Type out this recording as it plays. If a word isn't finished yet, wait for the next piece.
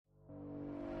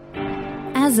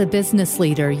As a business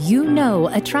leader, you know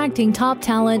attracting top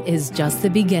talent is just the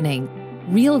beginning.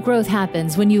 Real growth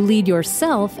happens when you lead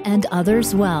yourself and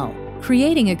others well,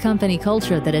 creating a company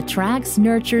culture that attracts,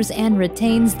 nurtures, and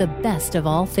retains the best of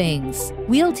all things.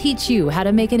 We'll teach you how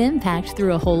to make an impact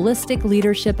through a holistic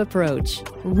leadership approach,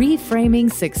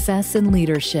 reframing success in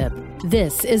leadership.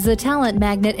 This is the Talent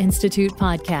Magnet Institute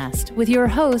podcast with your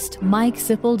host, Mike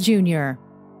Sipple Jr.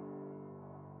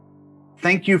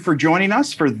 Thank you for joining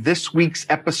us for this week's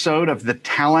episode of the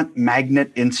Talent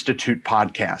Magnet Institute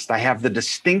podcast. I have the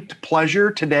distinct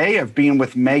pleasure today of being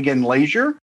with Megan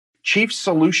Leasure, Chief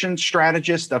Solution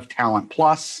Strategist of Talent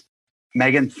Plus.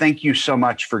 Megan, thank you so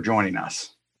much for joining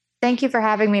us. Thank you for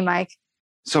having me, Mike.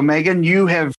 So Megan, you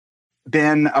have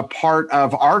been a part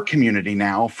of our community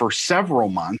now for several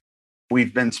months.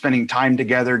 We've been spending time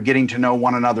together, getting to know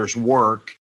one another's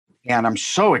work. And I'm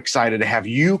so excited to have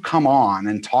you come on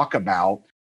and talk about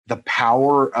the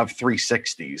power of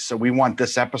 360s. So we want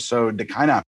this episode to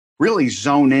kind of really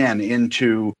zone in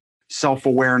into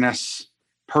self-awareness,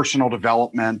 personal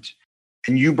development,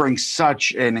 and you bring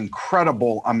such an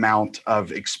incredible amount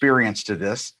of experience to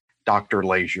this, Dr.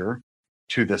 Leasure,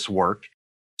 to this work.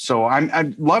 So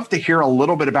I'd love to hear a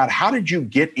little bit about how did you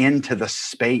get into the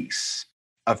space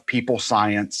of people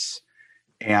science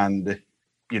and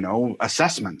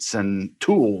assessments and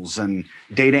tools and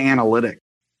data analytics?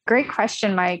 Great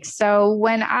question, Mike. So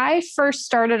when I first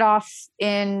started off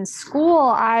in school,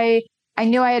 I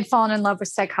knew I had fallen in love with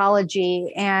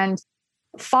psychology, and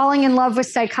falling in love with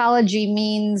psychology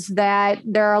means that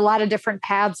there are a lot of different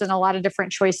paths and a lot of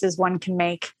different choices one can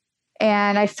make.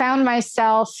 And I found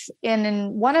myself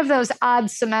in one of those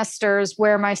odd semesters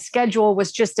where my schedule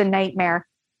was just a nightmare.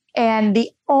 And the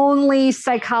only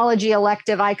psychology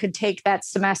elective I could take that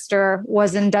semester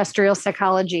was industrial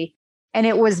psychology. And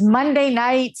it was Monday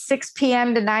night, 6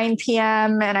 p.m. to 9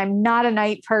 p.m. And I'm not a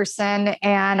night person.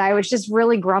 And I was just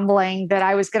really grumbling that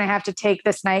I was going to have to take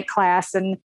this night class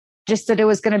and just that it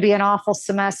was going to be an awful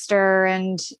semester.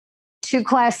 And 2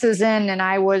 classes in, and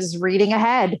I was reading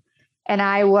ahead. And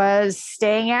I was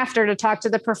staying after to talk to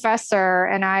the professor.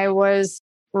 And I was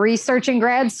researching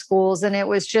grad schools, and it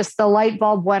was just the light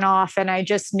bulb went off, and I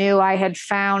just knew I had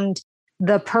found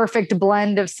the perfect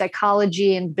blend of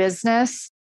psychology and business.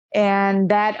 And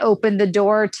that opened the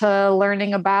door to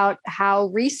learning about how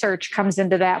research comes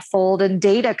into that fold and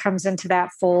data comes into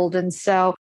that fold. And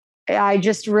so I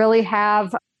just really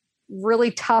have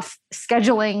really tough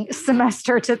scheduling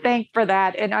semester to thank for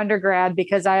that in undergrad,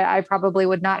 because I probably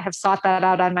would not have sought that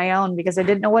out on my own because I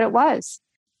didn't know what it was.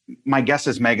 My guess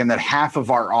is, Megan, that half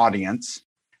of our audience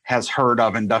has heard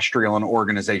of industrial and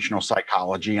organizational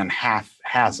psychology and half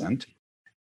hasn't.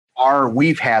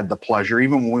 We've had the pleasure,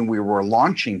 even when we were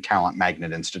launching Talent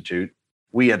Magnet Institute,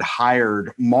 we had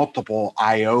hired multiple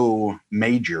IO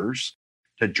majors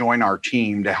to join our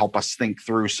team to help us think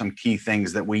through some key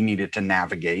things that we needed to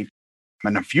navigate.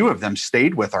 And a few of them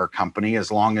stayed with our company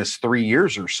as long as 3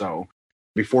 years or so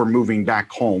before moving back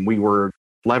home. We were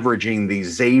leveraging the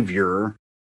Xavier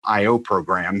IO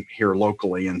program here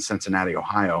locally in Cincinnati,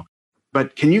 Ohio.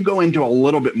 But can you go into a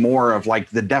little bit more of like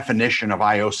the definition of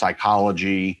IO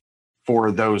psychology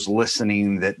for those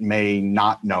listening that may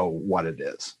not know what it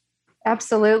is?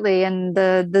 Absolutely. And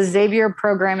the Xavier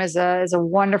program is a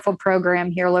wonderful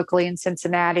program here locally in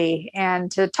Cincinnati.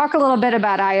 And to talk a little bit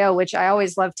about IO, which I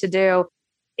always love to do,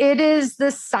 it is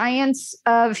the science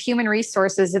of human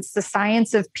resources. It's the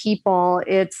science of people.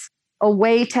 It's a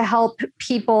way to help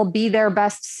people be their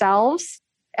best selves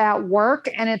at work.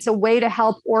 And it's a way to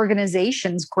help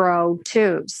organizations grow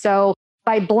too. So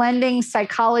by blending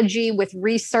psychology with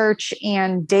research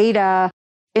and data,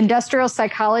 industrial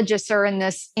psychologists are in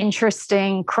this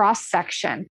interesting cross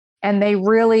section, and they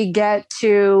really get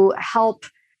to help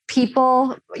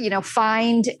people,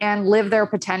 find and live their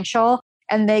potential.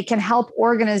 And they can help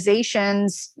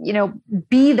organizations,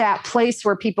 be that place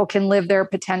where people can live their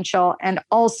potential and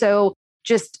also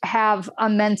just have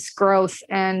immense growth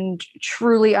and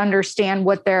truly understand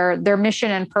what their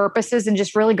mission and purpose is and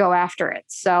just really go after it.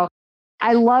 So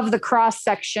I love the cross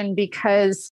section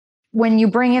because when you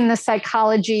bring in the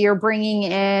psychology, you're bringing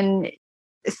in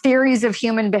theories of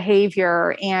human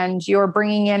behavior, and you're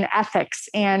bringing in ethics,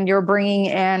 and you're bringing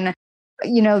in,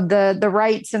 the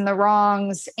rights and the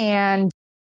wrongs and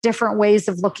different ways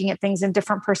of looking at things in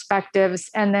different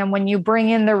perspectives. And then when you bring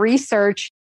in the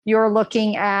research, you're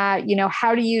looking at,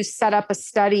 how do you set up a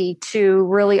study to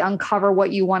really uncover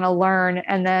what you want to learn?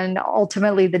 And then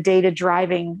ultimately the data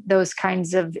driving those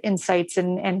kinds of insights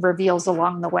and reveals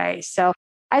along the way. So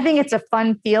I think it's a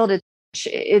fun field.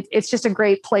 It's just a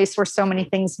great place where so many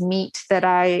things meet that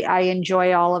I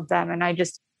enjoy all of them. And I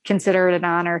just consider it an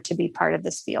honor to be part of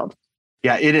this field.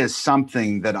 Yeah, it is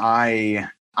something that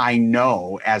I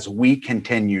know as we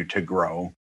continue to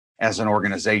grow as an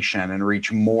organization and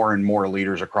reach more and more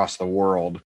leaders across the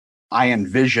world, I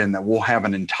envision that we'll have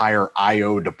an entire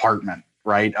IO department,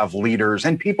 right, of leaders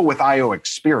and people with IO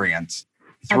experience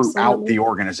throughout Absolutely. the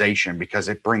organization, because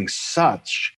it brings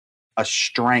such a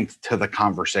strength to the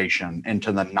conversation and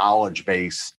to the knowledge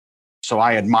base. So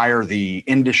I admire the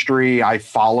industry. I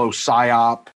follow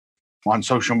PSYOP on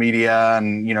social media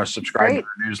and, subscribe Great. to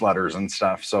their newsletters and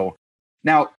stuff. So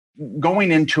now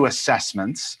going into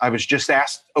assessments, I was just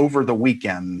asked over the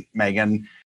weekend, Megan,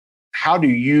 how do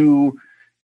you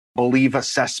believe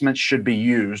assessments should be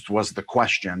used was the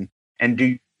question. And do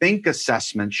you think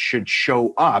assessments should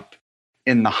show up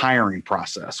in the hiring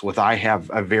process, which I have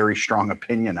a very strong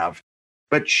opinion of?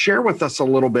 But share with us a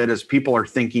little bit as people are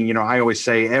thinking, I always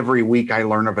say every week I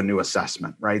learn of a new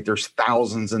assessment, right? There's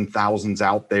thousands and thousands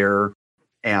out there.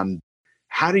 And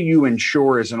how do you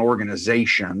ensure as an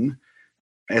organization,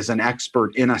 as an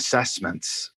expert in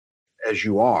assessments, as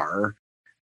you are,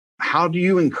 how do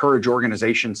you encourage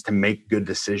organizations to make good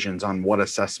decisions on what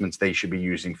assessments they should be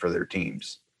using for their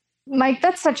teams? Mike,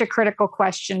 that's such a critical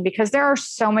question because there are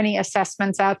so many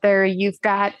assessments out there. You've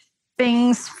got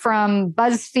things from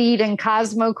BuzzFeed and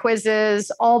Cosmo quizzes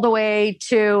all the way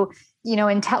to,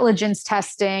 intelligence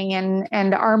testing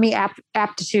and Army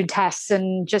aptitude tests,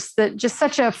 and just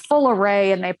such a full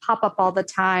array, and they pop up all the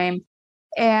time.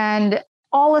 And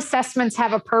all assessments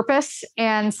have a purpose,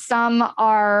 and some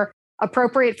are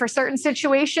appropriate for certain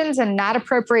situations and not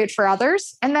appropriate for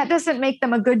others. And that doesn't make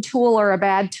them a good tool or a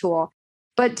bad tool.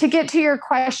 But to get to your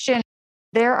question,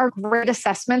 there are great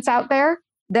assessments out there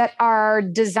that are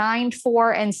designed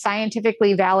for and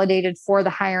scientifically validated for the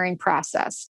hiring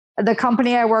process. The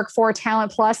company I work for,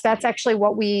 Talent Plus, that's actually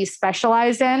what we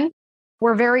specialize in.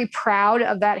 We're very proud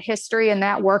of that history and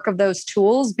that work of those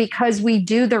tools because we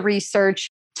do the research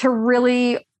to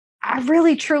really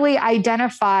truly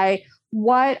identify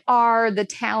what are the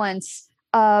talents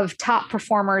of top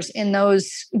performers in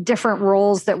those different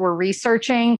roles that we're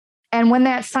researching. And when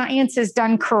that science is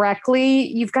done correctly,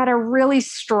 you've got a really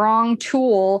strong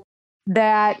tool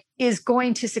that is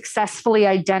going to successfully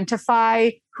identify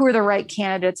who are the right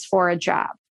candidates for a job.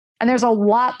 And there's a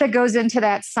lot that goes into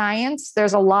that science.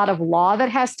 There's a lot of law that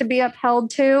has to be upheld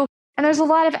too. And there's a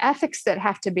lot of ethics that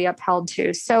have to be upheld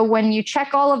too. So when you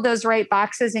check all of those right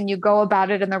boxes and you go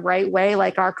about it in the right way,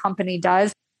 like our company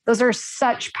does, those are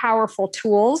such powerful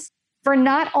tools for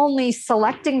not only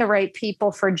selecting the right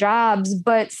people for jobs,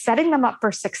 but setting them up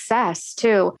for success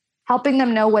too, helping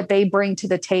them know what they bring to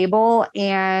the table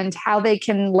and how they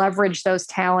can leverage those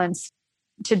talents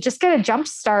to just get a jump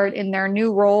start in their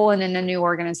new role and in a new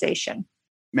organization.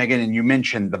 Megan, and you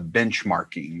mentioned the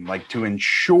benchmarking, like to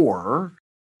ensure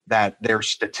that they're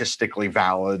statistically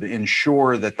valid,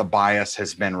 ensure that the bias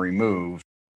has been removed.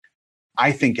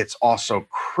 I think it's also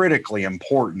critically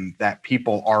important that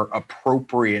people are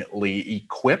appropriately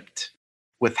equipped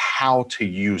with how to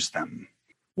use them.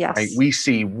 Yes. Right? We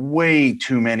see way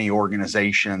too many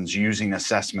organizations using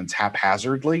assessments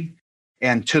haphazardly,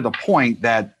 and to the point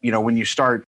that, when you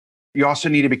start, you also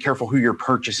need to be careful who you're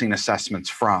purchasing assessments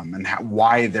from and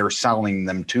why they're selling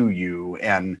them to you,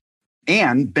 and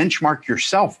benchmark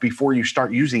yourself before you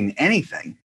start using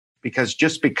anything. Because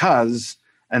just because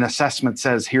an assessment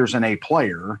says here's an A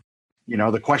player,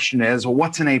 the question is, well,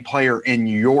 what's an A player in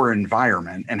your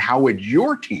environment and how would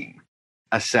your team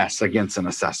assess against an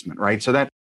assessment, right? So that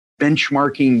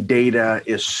benchmarking data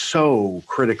is so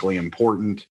critically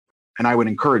important. And I would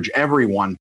encourage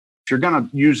everyone, if you're going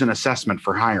to use an assessment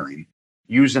for hiring,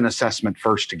 use an assessment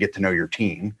first to get to know your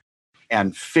team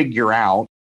and figure out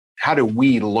how do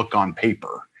we look on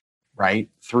paper, right,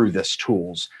 through this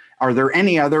tools. Are there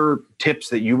any other tips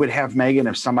that you would have, Megan,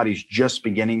 if somebody's just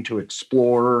beginning to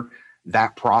explore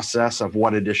that process of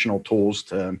what additional tools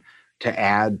to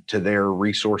add to their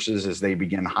resources as they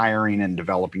begin hiring and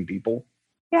developing people?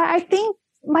 Yeah, I think,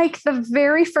 Mike, the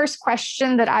very first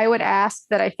question that I would ask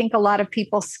that I think a lot of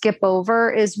people skip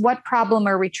over is what problem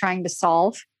are we trying to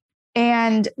solve?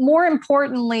 And more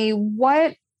importantly,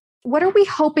 what are we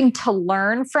hoping to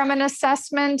learn from an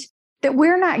assessment that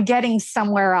we're not getting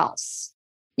somewhere else?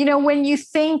 When you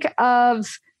think of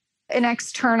an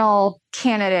external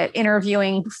candidate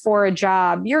interviewing for a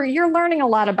job, you're learning a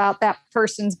lot about that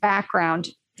person's background,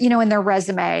 in their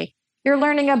resume. You're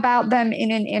learning about them in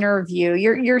an interview,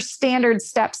 your standard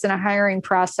steps in a hiring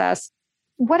process.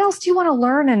 What else do you want to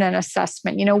learn in an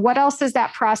assessment? What else is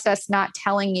that process not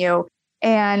telling you?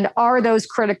 And are those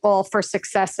critical for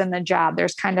success in the job?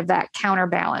 There's kind of that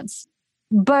counterbalance.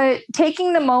 But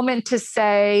taking the moment to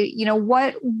say,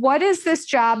 what is this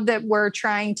job that we're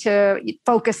trying to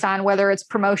focus on, whether it's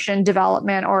promotion,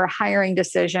 development, or a hiring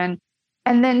decision,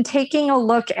 and then taking a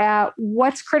look at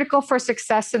what's critical for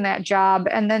success in that job,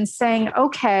 and then saying,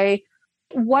 okay,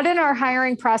 what in our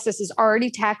hiring process is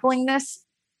already tackling this?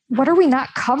 What are we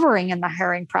not covering in the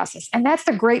hiring process? And that's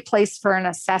a great place for an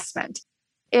assessment.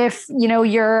 If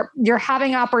you're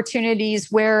having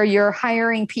opportunities where you're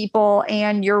hiring people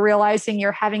and you're realizing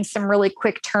you're having some really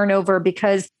quick turnover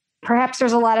because perhaps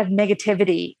there's a lot of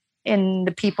negativity in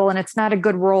the people and it's not a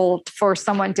good role for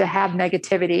someone to have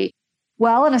negativity.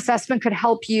 Well, an assessment could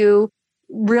help you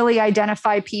really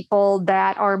identify people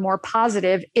that are more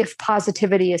positive if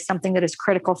positivity is something that is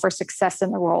critical for success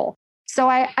in the role. So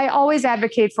I always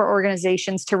advocate for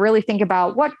organizations to really think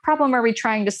about, what problem are we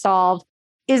trying to solve?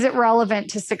 Is it relevant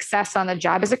to success on the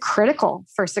job? Is it critical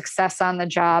for success on the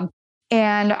job?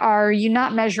 And are you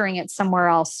not measuring it somewhere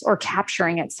else or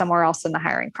capturing it somewhere else in the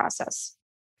hiring process?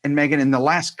 And Megan, in the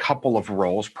last couple of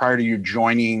roles prior to you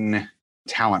joining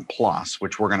Talent Plus,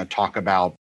 which we're going to talk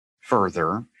about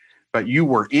further, but you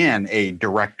were in a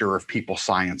director of people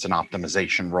science and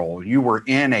optimization role. You were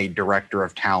in a director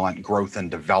of talent growth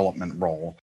and development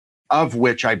role, of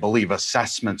which I believe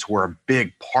assessments were a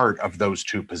big part of those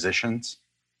two positions.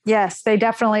 Yes, they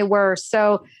definitely were.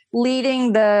 So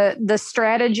leading the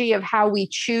strategy of how we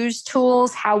choose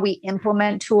tools, how we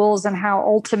implement tools, and how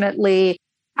ultimately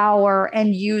our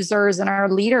end users and our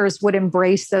leaders would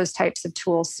embrace those types of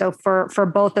tools. So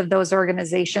for both of those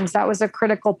organizations, that was a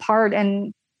critical part.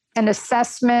 And an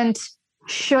assessment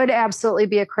should absolutely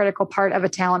be a critical part of a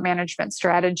talent management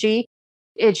strategy.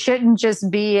 It shouldn't just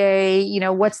be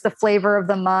what's the flavor of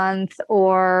the month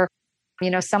or,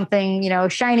 something,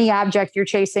 shiny object you're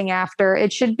chasing after.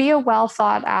 It should be a well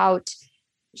thought out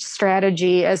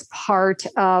strategy as part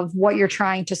of what you're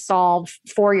trying to solve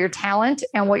for your talent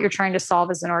and what you're trying to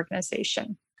solve as an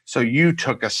organization. So you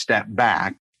took a step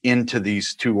back into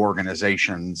these two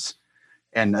organizations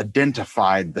and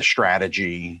identified the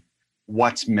strategy,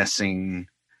 what's missing,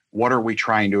 what are we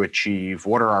trying to achieve,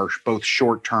 what are our both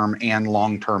short-term and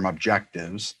long-term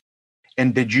objectives.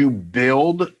 And did you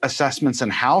build assessments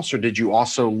in-house or did you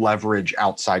also leverage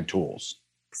outside tools?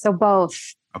 So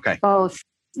both. Okay. Both.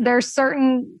 There's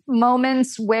certain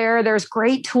moments where there's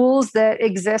great tools that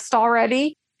exist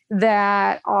already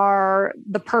that are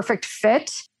the perfect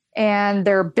fit, and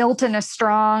they're built in a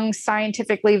strong,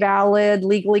 scientifically valid,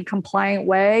 legally compliant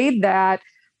way that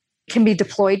can be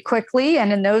deployed quickly.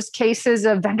 And in those cases,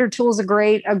 a vendor tool is a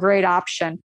great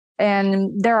option.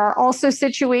 And there are also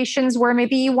situations where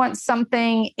maybe you want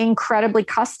something incredibly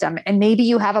custom, and maybe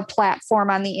you have a platform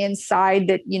on the inside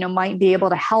that, might be able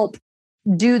to help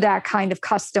do that kind of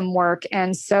custom work.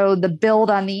 And so the build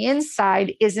on the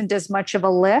inside isn't as much of a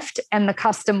lift, and the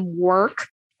custom work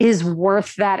is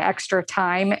worth that extra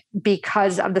time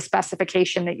because of the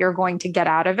specification that you're going to get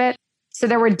out of it. So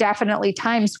there were definitely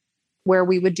times where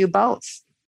we would do both.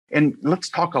 And let's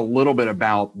talk a little bit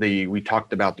about we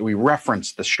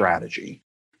referenced the strategy,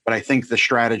 but I think the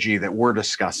strategy that we're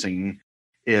discussing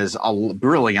is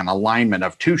really an alignment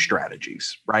of two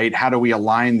strategies, right? How do we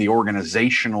align the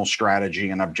organizational strategy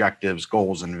and objectives,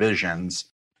 goals, and visions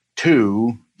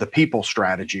to the people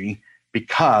strategy?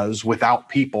 Because without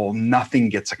people, nothing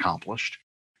gets accomplished,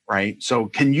 right? So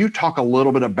can you talk a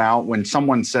little bit about when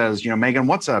someone says, Megan,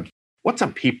 what's a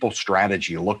people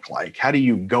strategy look like? How do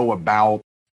you go about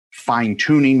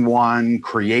fine-tuning one,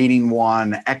 creating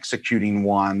one, executing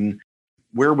one?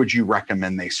 Where would you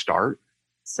recommend they start?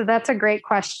 So that's a great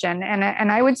question. And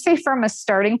I would say from a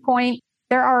starting point,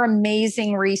 there are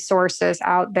amazing resources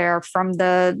out there from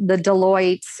the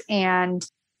Deloittes and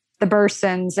the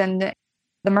Bersons and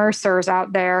the Mercers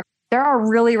out there. There are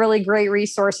really, really great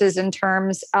resources in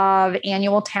terms of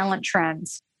annual talent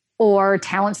trends or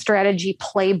talent strategy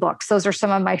playbooks. Those are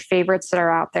some of my favorites that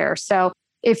are out there. So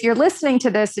if you're listening to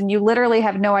this and you literally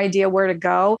have no idea where to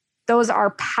go, those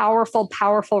are powerful,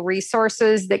 powerful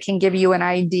resources that can give you an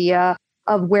idea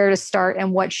of where to start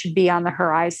and what should be on the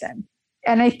horizon.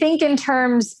 And I think in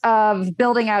terms of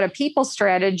building out a people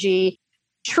strategy,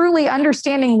 truly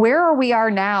understanding where we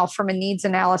are now from a needs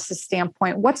analysis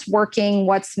standpoint, what's working,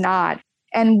 what's not,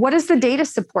 and what is the data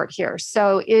support here?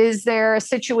 So is there a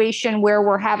situation where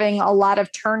we're having a lot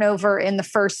of turnover in the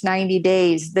first 90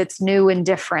 days that's new and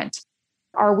different?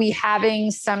 Are we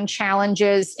having some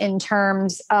challenges in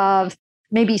terms of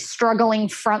maybe struggling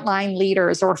frontline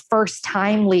leaders or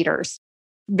first-time leaders?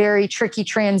 Very tricky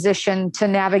transition to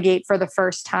navigate for the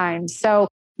first time. So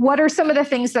what are some of the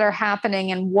things that are happening,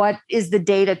 and what is the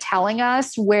data telling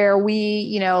us where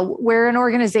where an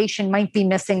organization might be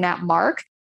missing that mark?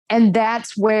 And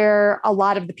that's where a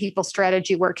lot of the people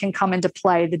strategy work can come into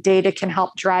play. The data can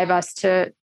help drive us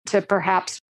to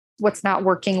perhaps what's not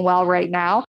working well right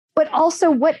now, but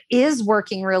also what is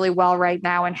working really well right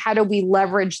now, and how do we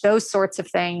leverage those sorts of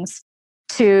things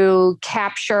to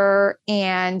capture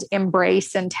and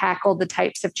embrace and tackle the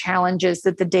types of challenges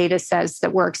that the data says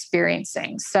that we're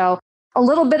experiencing. So a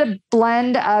little bit of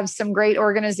blend of some great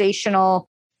organizational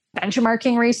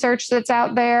benchmarking research that's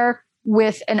out there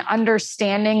with an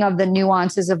understanding of the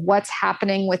nuances of what's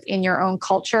happening within your own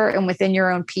culture and within your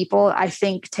own people, I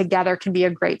think together can be a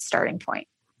great starting point.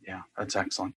 Yeah, that's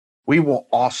excellent. We will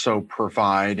also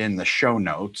provide in the show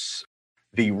notes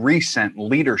the recent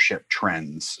leadership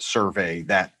trends survey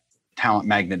that Talent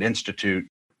Magnet Institute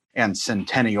and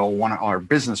Centennial, one of our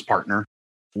business partner,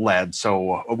 led.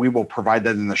 So we will provide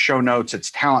that in the show notes.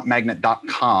 It's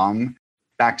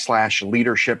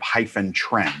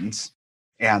talentmagnet.com/leadership-trends.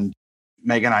 And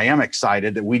Megan, I am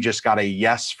excited that we just got a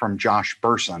yes from Josh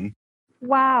Bersin.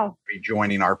 Wow. Be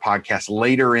joining our podcast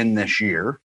later in this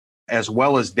year, as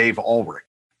well as Dave Ulrich.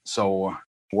 So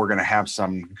we're going to have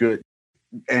some good,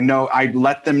 and no, I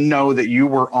let them know that you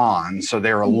were on. So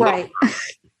they're a little,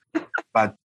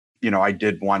 but I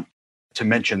did want to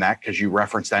mention that because you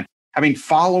referenced that. I mean,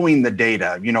 following the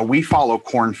data, we follow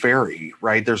Korn Ferry,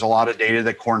 right? There's a lot of data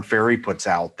that Korn Ferry puts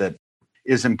out that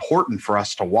is important for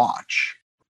us to watch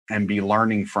and be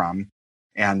learning from.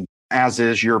 And as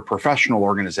is your professional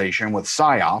organization with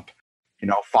PSYOP,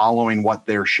 following what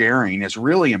they're sharing is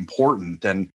really important.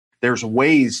 And there's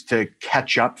ways to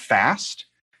catch up fast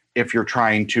if you're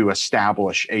trying to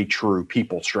establish a true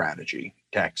people strategy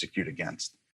to execute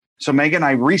against. So Megan,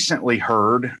 I recently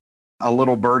heard a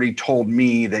little birdie told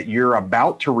me that you're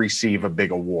about to receive a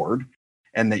big award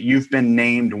and that you've been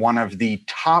named one of the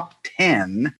top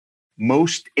 10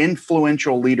 most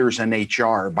influential leaders in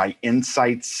HR by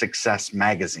Insights Success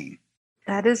Magazine.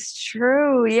 That is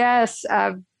true. Yes.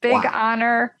 A big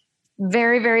honor.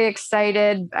 Very, very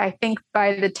excited. I think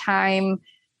by the time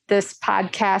this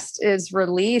podcast is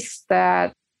released,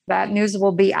 that news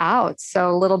will be out. So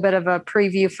a little bit of a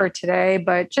preview for today,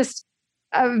 but just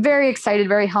very excited,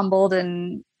 very humbled,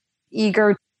 and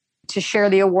eager to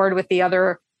share the award with the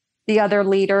other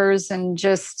leaders, and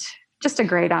just a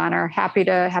great honor. Happy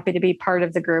to be part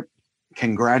of the group.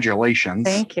 Congratulations.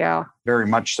 Thank you. Very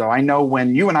much so. I know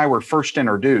when you and I were first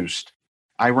introduced,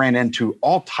 I ran into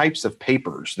all types of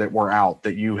papers that were out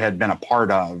that you had been a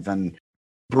part of, and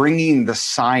bringing the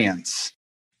science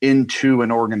into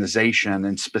an organization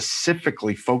and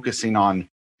specifically focusing on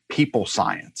people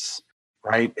science,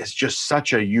 right? It's just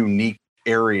such a unique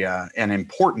area and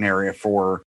important area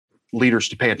for leaders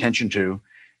to pay attention to.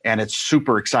 And it's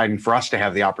super exciting for us to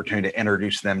have the opportunity to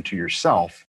introduce them to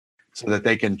yourself so that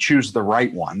they can choose the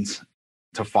right ones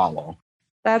to follow.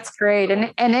 That's great.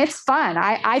 And it's fun.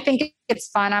 I think it's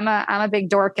fun. I'm a big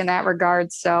dork in that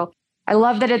regard. So I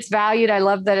love that it's valued. I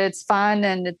love that it's fun,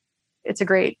 and it's a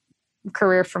great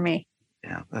career for me.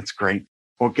 Yeah, that's great.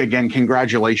 Well, again,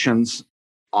 congratulations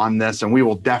on this. And we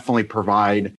will definitely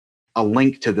provide a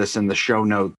link to this in the show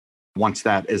note once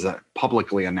that is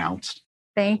publicly announced.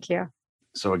 Thank you.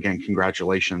 So again,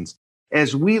 congratulations.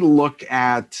 As we look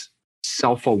at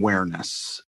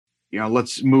self-awareness,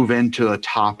 let's move into the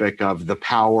topic of the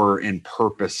power and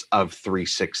purpose of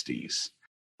 360s.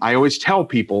 I always tell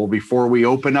people before we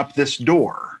open up this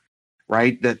door,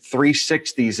 right, that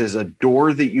 360s is a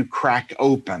door that you crack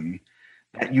open,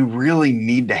 that you really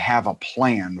need to have a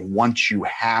plan once you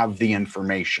have the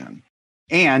information.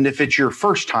 And if it's your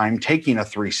first time taking a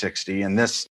 360 and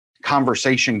this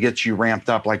conversation gets you ramped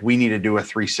up, like we need to do a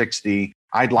 360,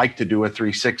 I'd like to do a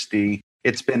 360.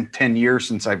 It's been 10 years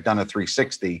since I've done a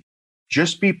 360.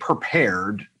 Just be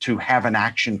prepared to have an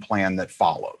action plan that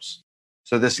follows.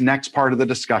 So this next part of the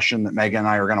discussion that Megan and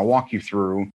I are going to walk you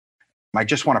through, I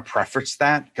just want to preface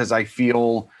that because I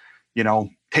feel,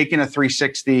 taking a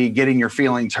 360, getting your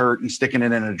feelings hurt and sticking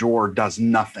it in a drawer does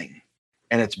nothing.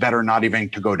 And it's better not even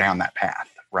to go down that path,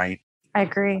 right? I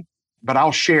agree. But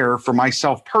I'll share for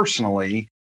myself personally,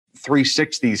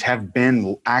 360s have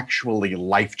been actually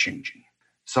life-changing.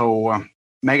 So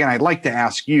Megan, I'd like to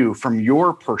ask you, from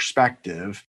your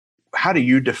perspective, how do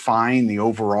you define the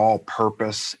overall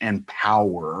purpose and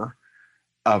power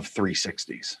of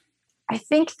 360s? I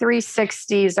think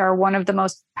 360s are one of the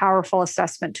most powerful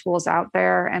assessment tools out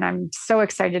there. And I'm so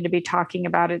excited to be talking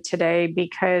about it today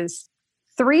because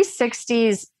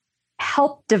 360s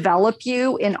help develop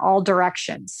you in all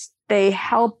directions. They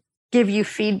help give you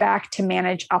feedback to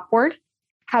manage upward,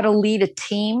 how to lead a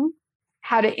team,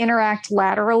 how to interact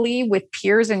laterally with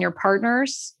peers and your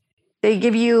partners. They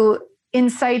give you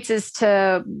insights as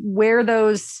to where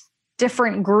those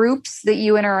different groups that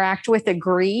you interact with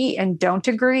agree and don't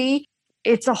agree.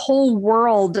 It's a whole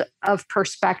world of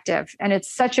perspective, and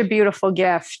it's such a beautiful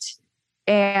gift.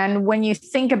 And when you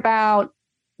think about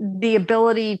the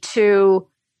ability to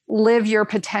live your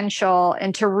potential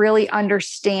and to really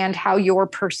understand how you're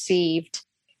perceived,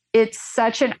 it's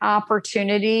such an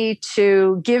opportunity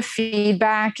to give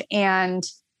feedback and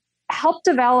help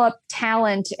develop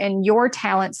talent, and your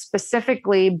talent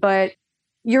specifically, but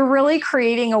you're really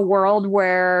creating a world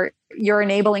where you're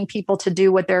enabling people to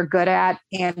do what they're good at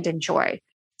and enjoy.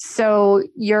 So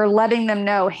you're letting them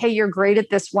know, hey, you're great at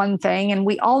this one thing. And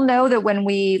we all know that when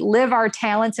we live our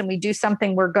talents and we do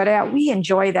something we're good at, we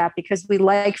enjoy that because we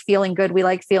like feeling good. We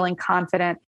like feeling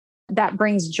confident. That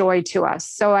brings joy to us.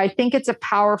 So I think it's a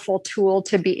powerful tool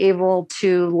to be able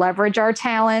to leverage our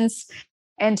talents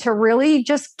and to really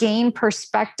just gain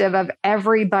perspective of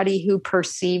everybody who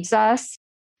perceives us,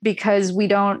 because we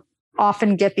don't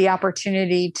often get the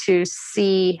opportunity to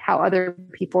see how other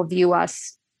people view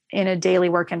us in a daily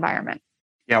work environment.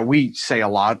 Yeah, we say a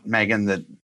lot, Megan, that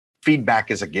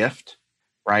feedback is a gift,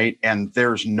 right? And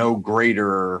there's no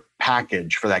greater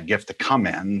package for that gift to come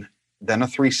in than a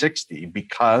 360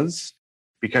 because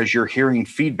you're hearing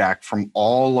feedback from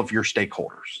all of your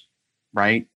stakeholders,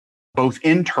 right? Both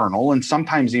internal and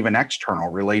sometimes even external,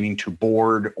 relating to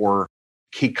board or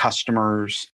key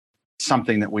customers,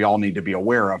 something that we all need to be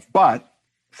aware of. But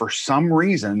for some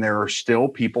reason, there are still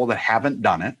people that haven't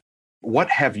done it. What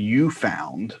have you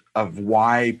found of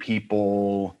why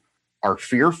people are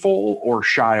fearful or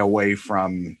shy away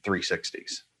from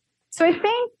 360s? So I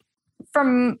think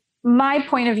from my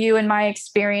point of view and my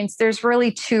experience, there's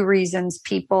really two reasons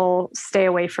people stay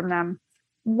away from them.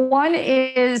 One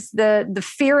is the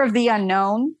fear of the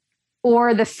unknown,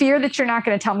 or the fear that you're not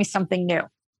going to tell me something new.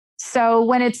 So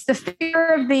when it's the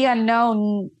fear of the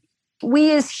unknown,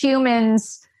 we as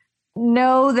humans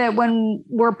know that when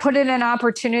we're put in an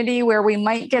opportunity where we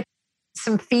might get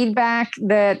some feedback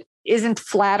that isn't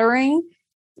flattering,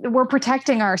 we're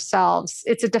protecting ourselves.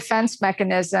 It's a defense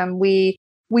mechanism. We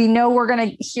know we're going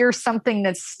to hear something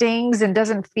that stings and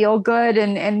doesn't feel good.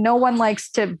 And no one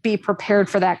likes to be prepared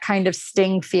for that kind of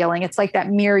sting feeling. It's like that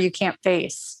mirror you can't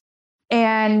face.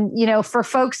 And, for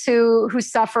folks who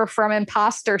suffer from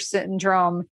imposter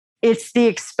syndrome, it's the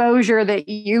exposure that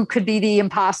you could be the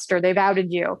imposter. They've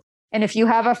outed you. And if you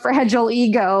have a fragile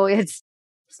ego, it's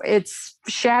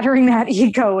shattering that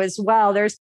ego as well.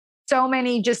 There's so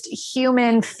many just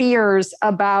human fears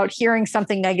about hearing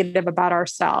something negative about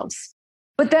ourselves.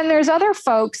 But then there's other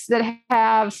folks that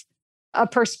have a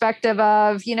perspective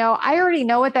of, I already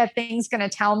know what that thing's going to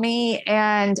tell me.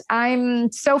 And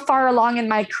I'm so far along in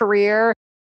my career,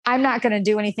 I'm not going to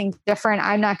do anything different.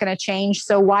 I'm not going to change.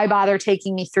 So why bother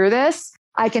taking me through this?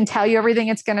 I can tell you everything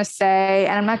it's going to say,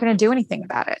 and I'm not going to do anything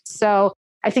about it. So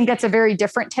I think that's a very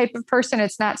different type of person.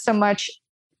 It's not so much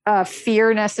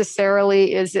fear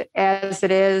necessarily as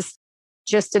it is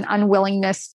just an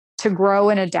unwillingness to grow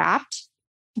and adapt.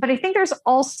 But I think there's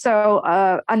also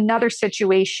another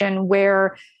situation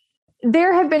where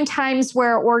there have been times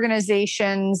where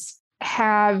organizations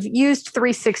have used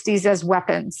 360s as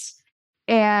weapons.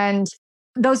 And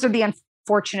those are the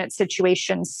unfortunate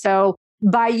situations. So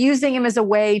by using them as a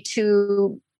way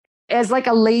as like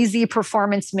a lazy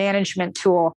performance management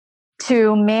tool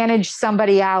to manage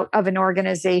somebody out of an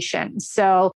organization.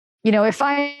 So, if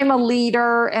I'm a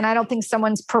leader and I don't think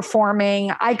someone's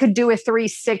performing, I could do a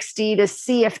 360 to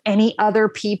see if any other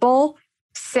people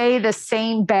say the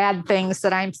same bad things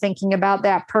that I'm thinking about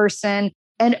that person.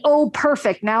 And oh,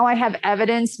 perfect. Now I have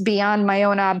evidence beyond my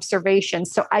own observation.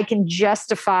 So I can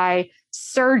justify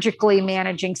surgically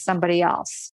managing somebody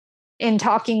else. In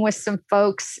talking with some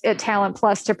folks at Talent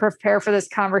Plus to prepare for this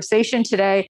conversation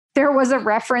today, there was a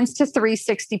reference to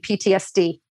 360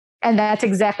 PTSD. And that's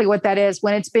exactly what that is.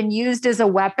 When it's been used as a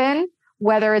weapon,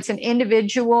 whether it's an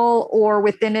individual or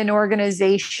within an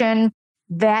organization,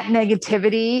 that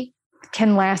negativity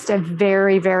can last a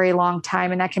very, very long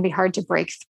time. And that can be hard to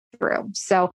break through.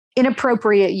 So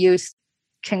inappropriate use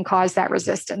can cause that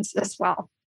resistance as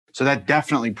well. So that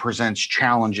definitely presents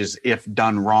challenges if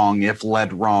done wrong, if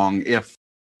led wrong, if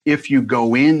you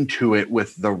go into it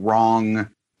with the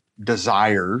wrong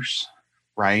desires,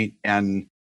 right? And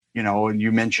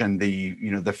you mentioned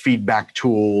the feedback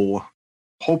tool.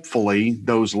 Hopefully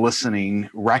those listening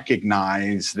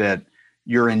recognize that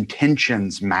your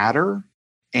intentions matter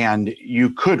and you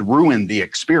could ruin the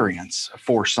experience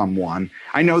for someone.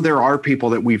 I know there are people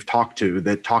that we've talked to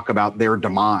that talk about their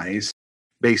demise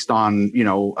based on,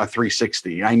 a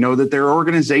 360. I know that there are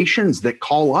organizations that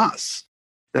call us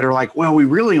that are like, well, we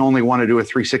really only want to do a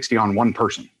 360 on one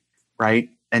person, right?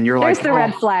 And you're There's like, the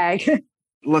red flag.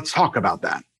 let's talk about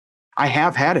that. I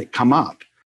have had it come up.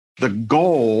 The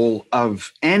goal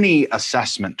of any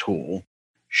assessment tool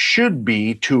should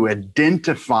be to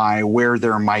identify where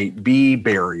there might be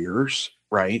barriers,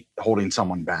 right? Holding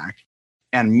someone back.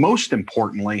 And most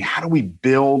importantly, how do we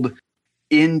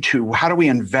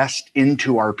invest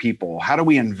into our people? How do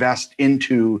we invest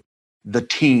into the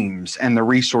teams and the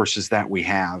resources that we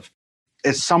have?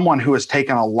 As someone who has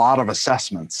taken a lot of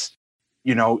assessments,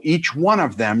 each one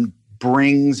of them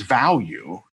brings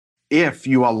value if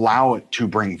you allow it to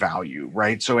bring value,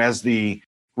 right? So as the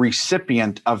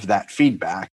recipient of that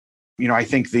feedback, I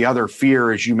think the other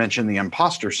fear, as you mentioned, the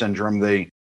imposter syndrome,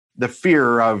 the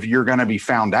fear of you're going to be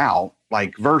found out,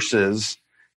 like versus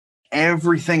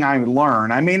everything I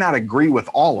learn, I may not agree with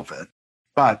all of it,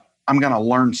 but I'm going to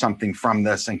learn something from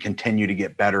this and continue to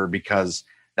get better because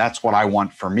that's what I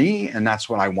want for me and that's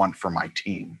what I want for my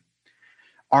team.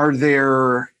 Are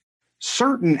there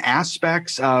certain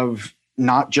aspects of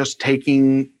not just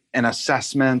taking an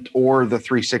assessment or the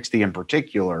 360 in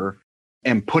particular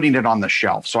and putting it on the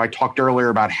shelf? So I talked earlier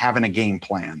about having a game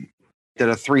plan, that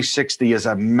a 360 is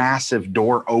a massive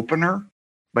door opener,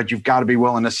 but you've got to be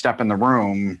willing to step in the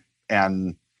room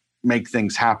and make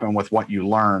things happen with what you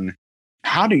learn.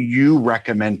 How do you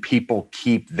recommend people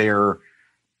keep their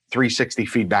 360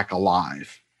 feedback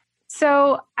alive?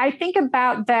 So I think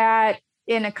about that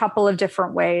in a couple of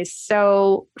different ways.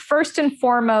 So first and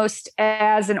foremost,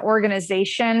 as an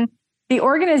organization, the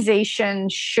organization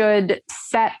should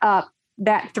set up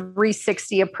that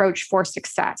 360 approach for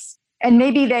success. And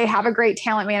maybe they have a great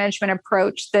talent management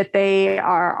approach that they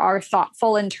are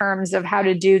thoughtful in terms of how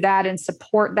to do that and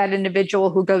support that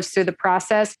individual who goes through the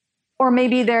process. Or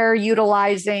maybe they're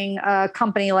utilizing a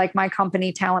company like my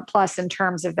company, Talent Plus, in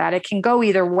terms of that. It can go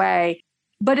either way.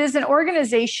 But as an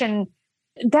organization,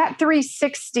 that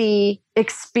 360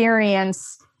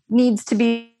 experience needs to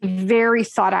be very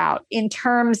thought out in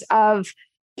terms of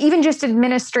even just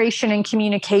administration and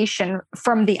communication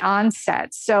from the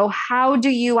onset. So how do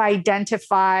you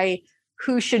identify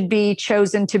who should be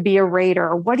chosen to be a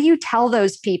rater? What do you tell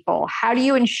those people? How do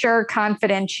you ensure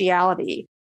confidentiality?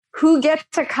 Who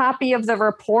gets a copy of the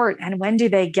report and when do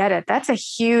they get it? That's a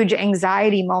huge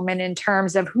anxiety moment in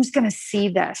terms of who's going to see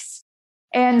this.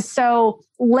 And so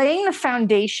laying the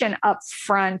foundation up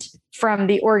front from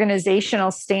the organizational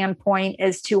standpoint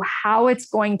as to how it's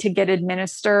going to get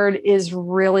administered is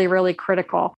really, really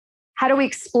critical. How do we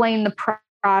explain the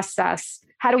process?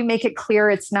 How do we make it clear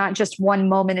it's not just one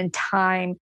moment in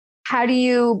time? How do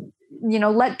you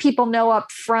let people know up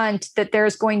front that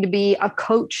there's going to be a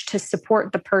coach to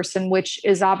support the person, which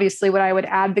is obviously what I would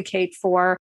advocate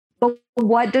for. But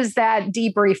what does that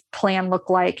debrief plan look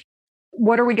like?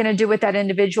 What are we going to do with that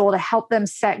individual to help them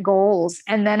set goals?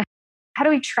 And then how do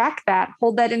we track that,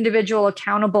 hold that individual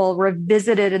accountable,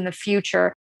 revisit it in the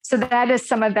future? So that is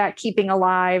some of that keeping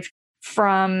alive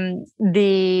from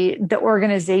the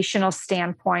organizational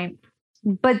standpoint.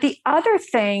 But the other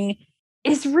thing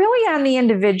is really on the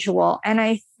individual. And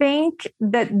I think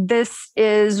that this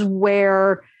is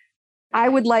where I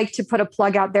would like to put a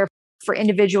plug out there for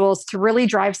individuals to really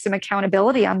drive some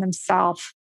accountability on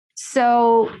themselves.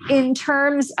 So in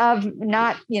terms of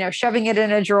not, shoving it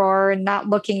in a drawer and not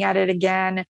looking at it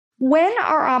again, when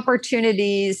are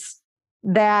opportunities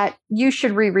that you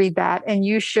should reread that and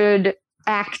you should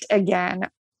act again?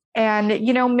 And,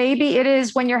 maybe it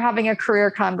is when you're having a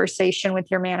career conversation with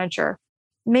your manager.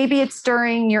 Maybe it's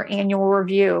during your annual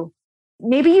review.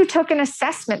 Maybe you took an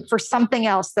assessment for something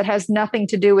else that has nothing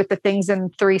to do with the things in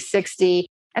 360.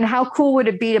 And how cool would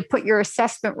it be to put your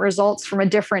assessment results from a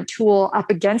different tool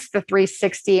up against the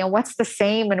 360 and what's the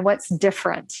same and what's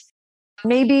different?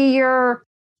 Maybe you're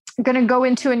going to go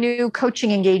into a new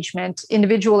coaching engagement,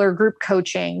 individual or group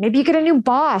coaching. Maybe you get a new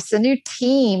boss, a new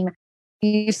team.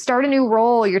 You start a new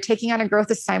role. You're taking on a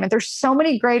growth assignment. There's so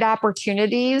many great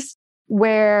opportunities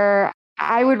where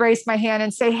I would raise my hand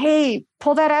and say, hey,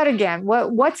 pull that out again.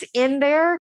 What's in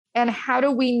there? And how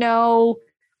do we know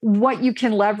what you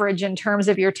can leverage in terms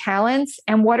of your talents?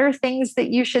 And what are things that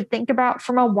you should think about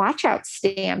from a watch out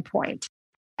standpoint?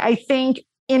 I think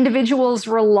individuals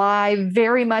rely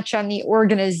very much on the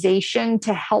organization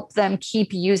to help them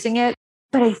keep using it.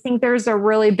 But I think there's a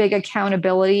really big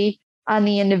accountability on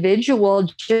the individual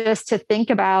just to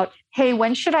think about, hey,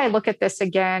 when should I look at this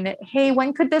again? Hey,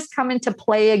 when could this come into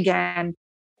play again?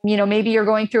 Maybe you're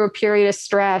going through a period of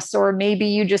stress, or maybe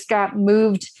you just got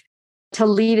moved to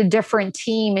lead a different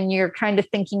team and you're kind of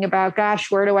thinking about,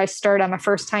 gosh, where do I start? I'm a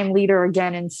first-time leader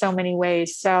again in so many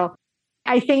ways. So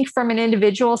I think from an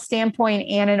individual standpoint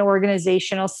and an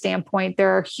organizational standpoint, there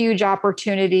are huge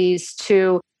opportunities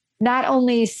to not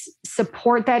only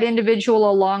support that individual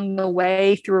along the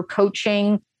way through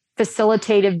coaching,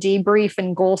 facilitative debrief,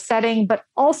 and goal setting, but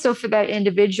also for that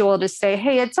individual to say,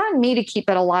 hey, it's on me to keep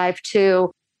it alive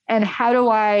too. And how do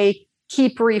I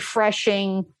keep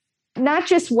refreshing not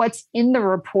just what's in the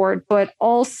report, but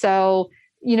also,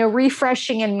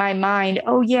 refreshing in my mind,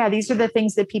 oh yeah, these are the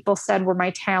things that people said were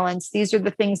my talents. These are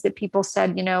the things that people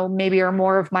said, maybe are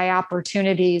more of my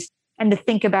opportunities, and to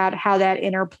think about how that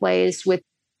interplays with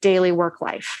daily work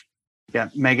life. Yeah,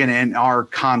 Megan, in our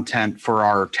content for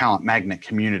our Talent Magnet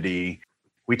community,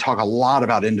 we talk a lot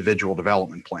about individual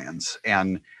development plans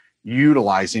and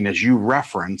utilizing, as you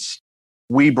referenced,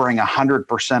 we bring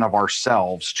 100% of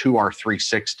ourselves to our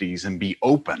 360s and be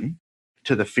open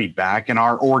to the feedback. And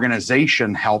our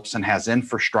organization helps and has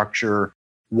infrastructure,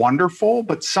 wonderful,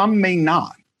 but some may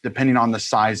not, depending on the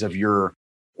size of your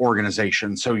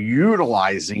organization. So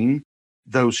utilizing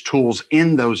those tools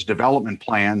in those development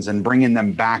plans and bringing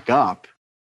them back up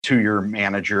to your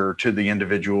manager, to the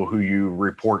individual who you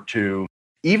report to,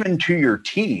 even to your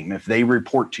team, if they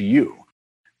report to you,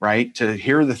 right? To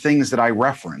hear the things that I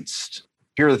referenced,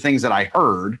 here are the things that I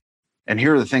heard, and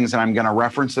here are the things that I'm going to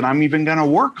reference that I'm even going to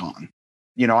work on.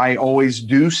 I always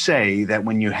do say that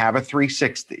when you have a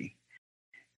 360,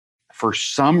 for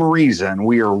some reason,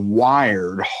 we are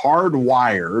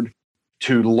hardwired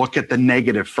to look at the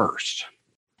negative first.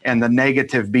 And the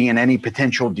negative being any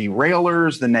potential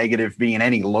derailers, the negative being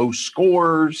any low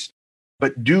scores.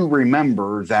 But do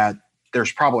remember that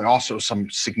there's probably also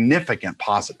some significant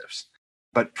positives.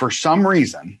 But for some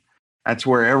reason, that's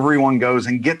where everyone goes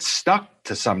and gets stuck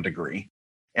to some degree.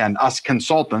 And us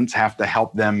consultants have to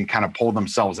help them kind of pull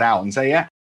themselves out and say, yeah,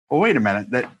 well, wait a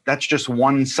minute, that's just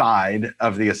one side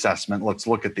of the assessment. Let's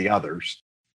look at the others.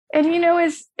 And,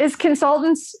 as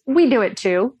consultants, we do it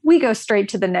too. We go straight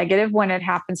to the negative when it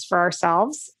happens for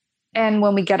ourselves. And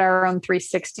when we get our own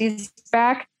 360s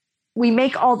back, we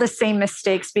make all the same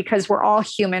mistakes because we're all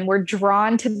human. We're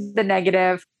drawn to the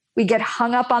negative. We get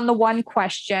hung up on the one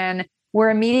question. We're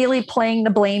immediately playing the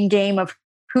blame game of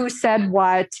who said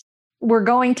what. We're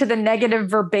going to the negative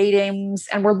verbatims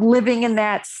and we're living in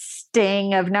that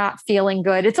sting of not feeling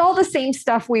good. It's all the same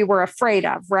stuff we were afraid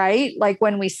of, right? Like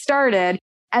when we started.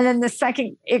 And then the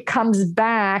second it comes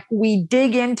back, we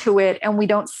dig into it and we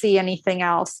don't see anything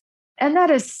else. And that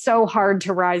is so hard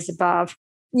to rise above.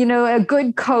 A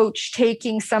good coach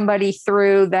taking somebody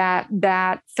through that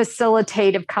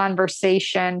facilitative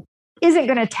conversation isn't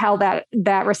going to tell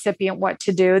that recipient what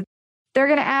to do. They're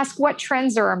going to ask what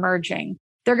trends are emerging.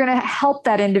 They're going to help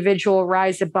that individual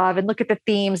rise above and look at the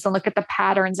themes and look at the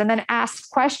patterns and then ask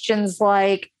questions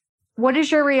like, what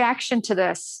is your reaction to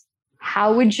this?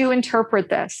 How would you interpret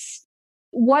this?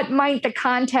 What might the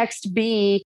context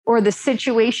be or the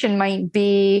situation might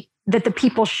be that the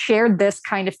people shared this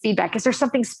kind of feedback? Is there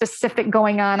something specific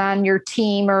going on your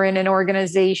team or in an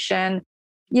organization?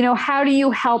 How do you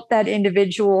help that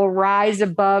individual rise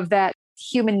above that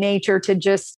human nature to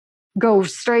just go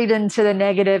straight into the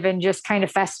negative and just kind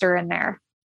of fester in there?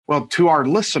 Well, to our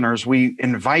listeners, we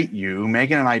invite you,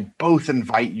 Megan and I both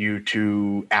invite you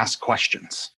to ask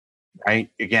questions.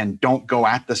 Right? Again, don't go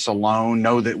at this alone.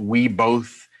 Know that we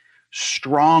both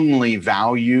strongly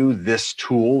value this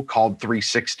tool called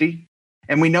 360.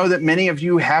 And we know that many of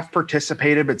you have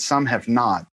participated, but some have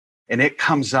not. And it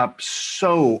comes up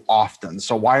so often.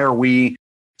 So why are we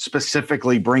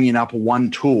specifically bringing up one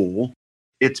tool?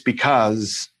 It's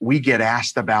because we get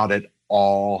asked about it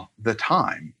all the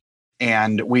time.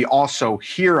 And we also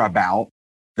hear about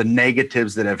the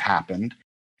negatives that have happened.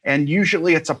 And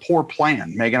usually it's a poor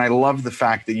plan. Megan, I love the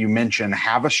fact that you mentioned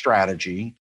have a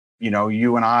strategy.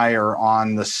 You and I are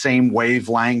on the same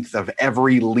wavelength of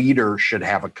every leader should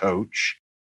have a coach.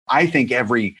 I think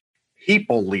every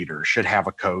people leader should have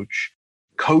a coach.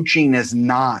 Coaching is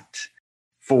not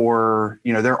for,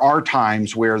 there are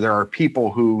times where there are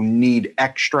people who need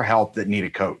extra help that need a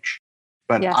coach.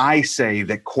 But yes. I say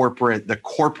that the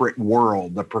corporate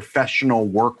world, the professional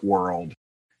work world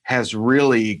has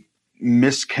really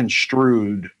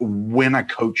misconstrued when a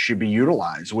coach should be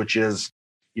utilized, which is,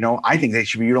 I think they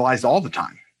should be utilized all the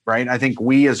time, right? I think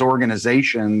we as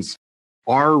organizations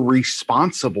are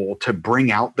responsible to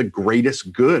bring out the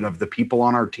greatest good of the people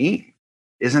on our team.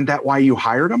 Isn't that why you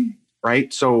hired them,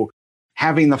 right? So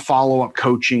having the follow-up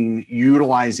coaching,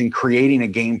 creating a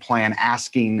game plan,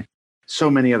 asking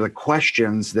so many of the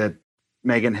questions that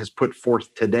Megan has put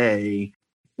forth today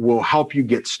will help you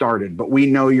get started. But we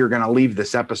know you're going to leave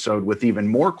this episode with even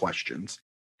more questions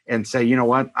and say, you know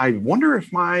what, I wonder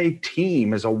if my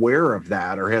team is aware of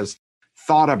that or has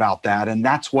thought about that. And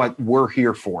that's what we're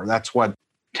here for. That's what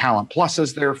Talent Plus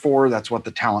is there for. That's what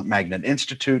the Talent Magnet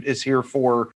Institute is here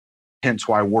for. Hence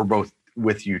why we're both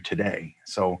with you today.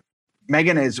 So,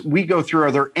 Megan, as we go through,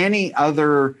 are there any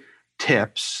other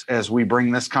tips as we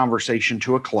bring this conversation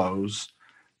to a close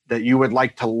that you would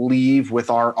like to leave with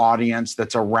our audience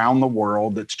that's around the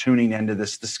world that's tuning into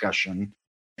this discussion?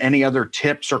 Any other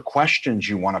tips or questions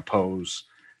you want to pose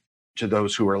to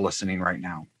those who are listening right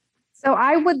now? So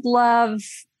I would love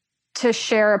to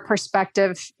share a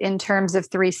perspective in terms of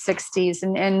 360s.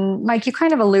 And Mike, you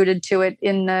kind of alluded to it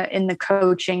in the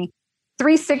coaching.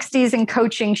 360s in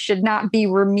coaching should not be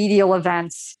remedial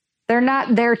events. They're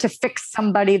not there to fix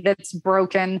somebody that's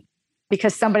broken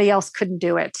because somebody else couldn't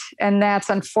do it. And that's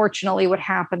unfortunately what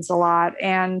happens a lot.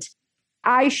 And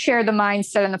I share the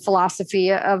mindset and the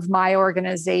philosophy of my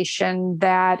organization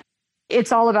that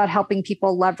it's all about helping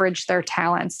people leverage their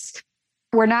talents.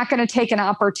 We're not going to take an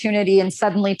opportunity and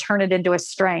suddenly turn it into a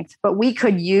strength, but we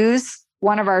could use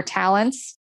one of our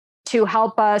talents to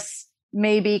help us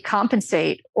maybe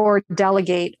compensate or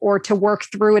delegate or to work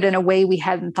through it in a way we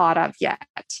hadn't thought of yet.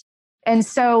 And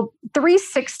so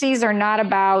 360s are not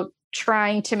about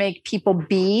trying to make people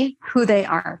be who they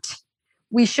aren't.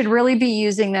 We should really be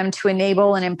using them to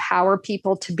enable and empower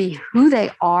people to be who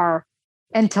they are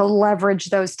and to leverage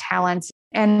those talents.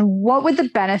 And what would the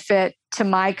benefit to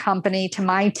my company, to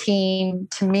my team,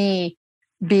 to me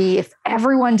be if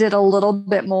everyone did a little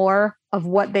bit more of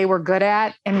what they were good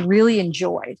at and really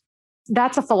enjoyed?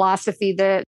 That's a philosophy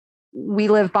that we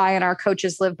live by and our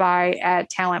coaches live by at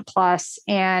Talent Plus.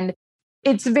 And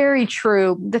it's very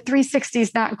true. The 360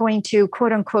 is not going to,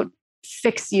 quote unquote,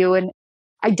 fix you and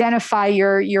identify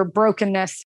your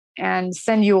brokenness and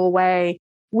send you away.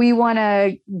 We want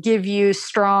to give you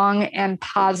strong and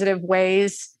positive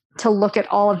ways to look at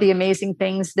all of the amazing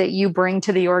things that you bring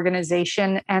to the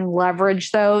organization and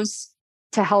leverage those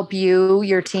to help you,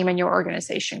 your team, and your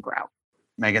organization grow.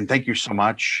 Megan, thank you so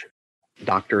much,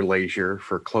 Dr. Lazier,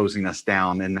 for closing us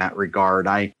down in that regard.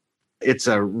 It's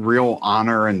a real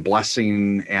honor and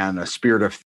blessing and a spirit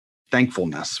of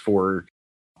thankfulness for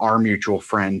our mutual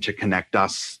friend to connect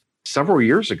us several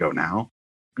years ago now.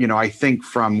 You know, I think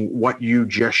from what you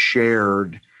just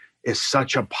shared is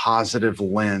such a positive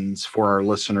lens for our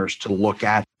listeners to look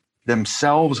at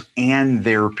themselves and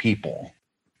their people,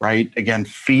 right? Again,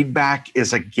 feedback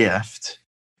is a gift.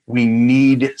 We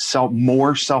need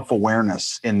more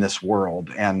self-awareness in this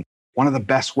world. And one of the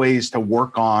best ways to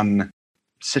work on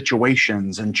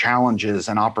situations and challenges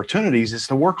and opportunities is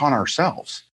to work on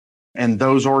ourselves. And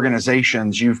those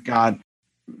organizations, you've got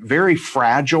very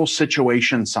fragile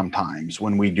situations sometimes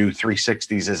when we do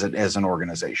 360s as an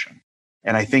organization.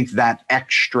 And I think that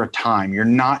extra time, you're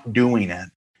not doing it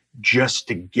just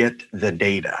to get the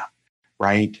data,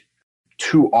 right?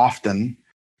 Too often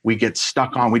we get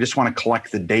stuck on, we just want to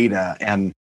collect the data.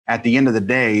 And at the end of the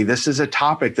day, this is a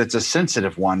topic that's a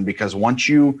sensitive one because once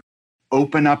you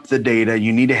open up the data,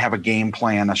 you need to have a game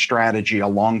plan, a strategy, a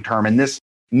long-term, and this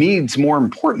needs, more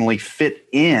importantly, fit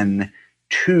in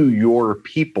to your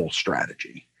people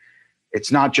strategy.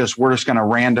 It's not just, we're just going to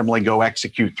randomly go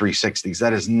execute 360s.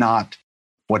 That is not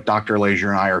what Dr. Lazier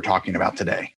and I are talking about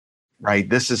today, right?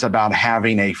 This is about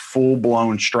having a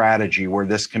full-blown strategy where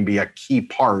this can be a key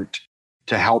part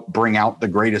to help bring out the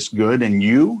greatest good in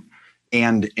you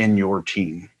and in your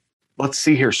team. Let's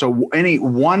see here. So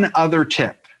one other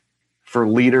tip for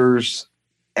leaders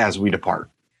as we depart?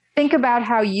 Think about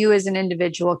how you as an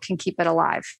individual can keep it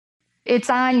alive. It's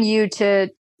on you to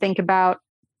think about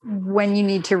when you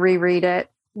need to reread it,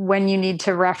 when you need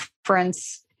to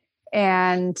reference,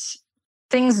 and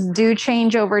things do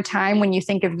change over time when you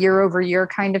think of year over year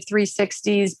kind of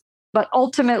 360s. But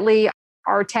ultimately,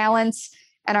 our talents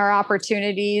and our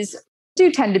opportunities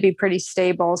do tend to be pretty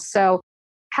stable. So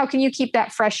how can you keep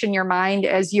that fresh in your mind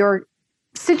as your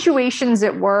situations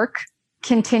at work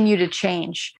continue to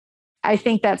change? I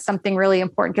think that's something really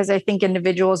important because I think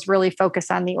individuals really focus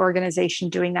on the organization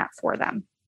doing that for them.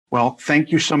 Well,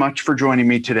 thank you so much for joining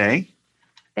me today.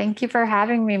 Thank you for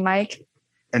having me, Mike.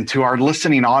 And to our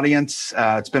listening audience,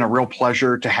 it's been a real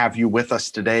pleasure to have you with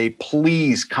us today.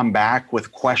 Please come back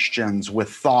with questions, with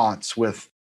thoughts, with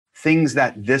things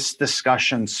that this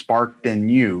discussion sparked in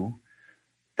you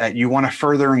that you want to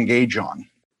further engage on.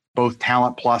 Both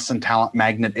Talent Plus and Talent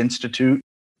Magnet Institute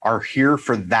are here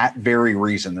for that very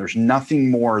reason. There's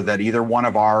nothing more that either one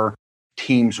of our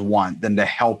teams want than to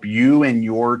help you and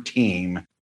your team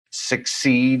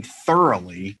succeed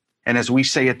thoroughly. And as we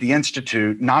say at the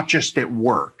Institute, not just at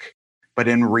work, but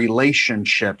in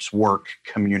relationships, work,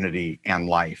 community, and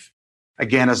life.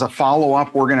 Again, as a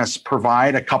follow-up, we're going to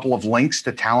provide a couple of links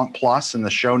to Talent Plus in the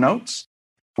show notes.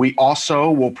 We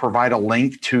also will provide a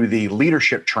link to the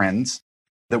leadership trends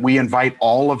that we invite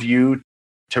all of you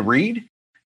to read,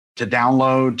 to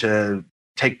download, to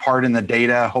take part in the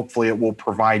data. Hopefully it will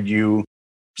provide you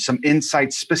some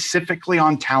insights specifically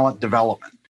on talent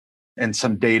development and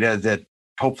some data that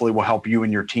hopefully will help you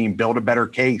and your team build a better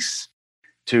case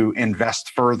to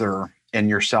invest further in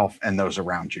yourself and those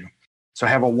around you. So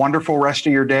have a wonderful rest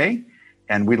of your day,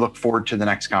 and we look forward to the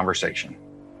next conversation.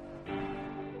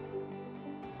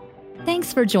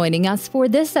 Thanks for joining us for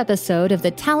this episode of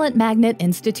the Talent Magnet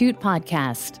Institute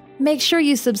podcast. Make sure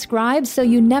you subscribe so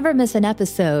you never miss an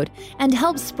episode, and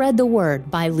help spread the word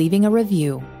by leaving a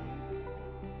review.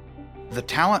 The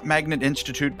Talent Magnet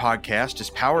Institute podcast is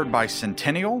powered by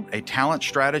Centennial, a talent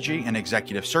strategy and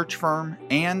executive search firm,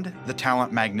 and the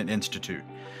Talent Magnet Institute.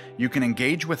 You can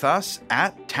engage with us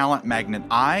at Talent Magnet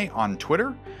I on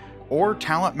Twitter or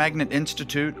Talent Magnet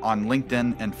Institute on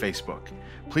LinkedIn and Facebook.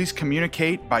 Please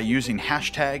communicate by using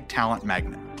hashtag Talent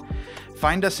Magnet.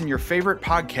 Find us in your favorite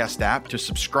podcast app to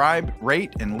subscribe,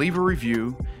 rate, and leave a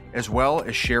review, as well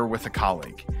as share with a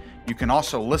colleague. You can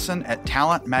also listen at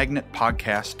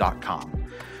talentmagnetpodcast.com.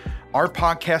 Our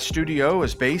podcast studio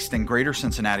is based in Greater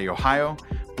Cincinnati, Ohio.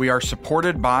 We are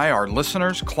supported by our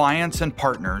listeners, clients, and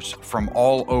partners from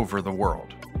all over the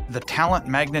world. The Talent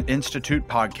Magnet Institute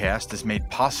podcast is made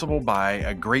possible by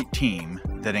a great team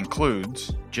that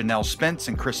includes Janelle Spence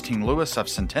and Christine Lewis of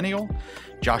Centennial,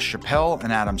 Josh Chappelle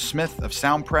and Adam Smith of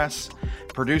SoundPress,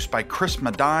 produced by Chris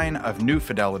Medine of New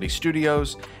Fidelity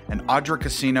Studios, and Audra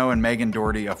Casino and Megan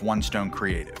Doherty of One Stone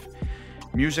Creative.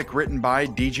 Music written by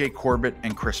DJ Corbett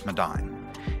and Chris Medine.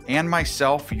 And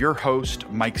myself, your host,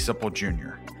 Mike Sipple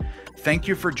Jr. Thank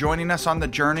you for joining us on the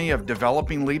journey of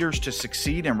developing leaders to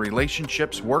succeed in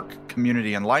relationships, work,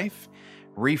 community, and life,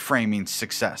 reframing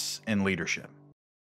success in leadership.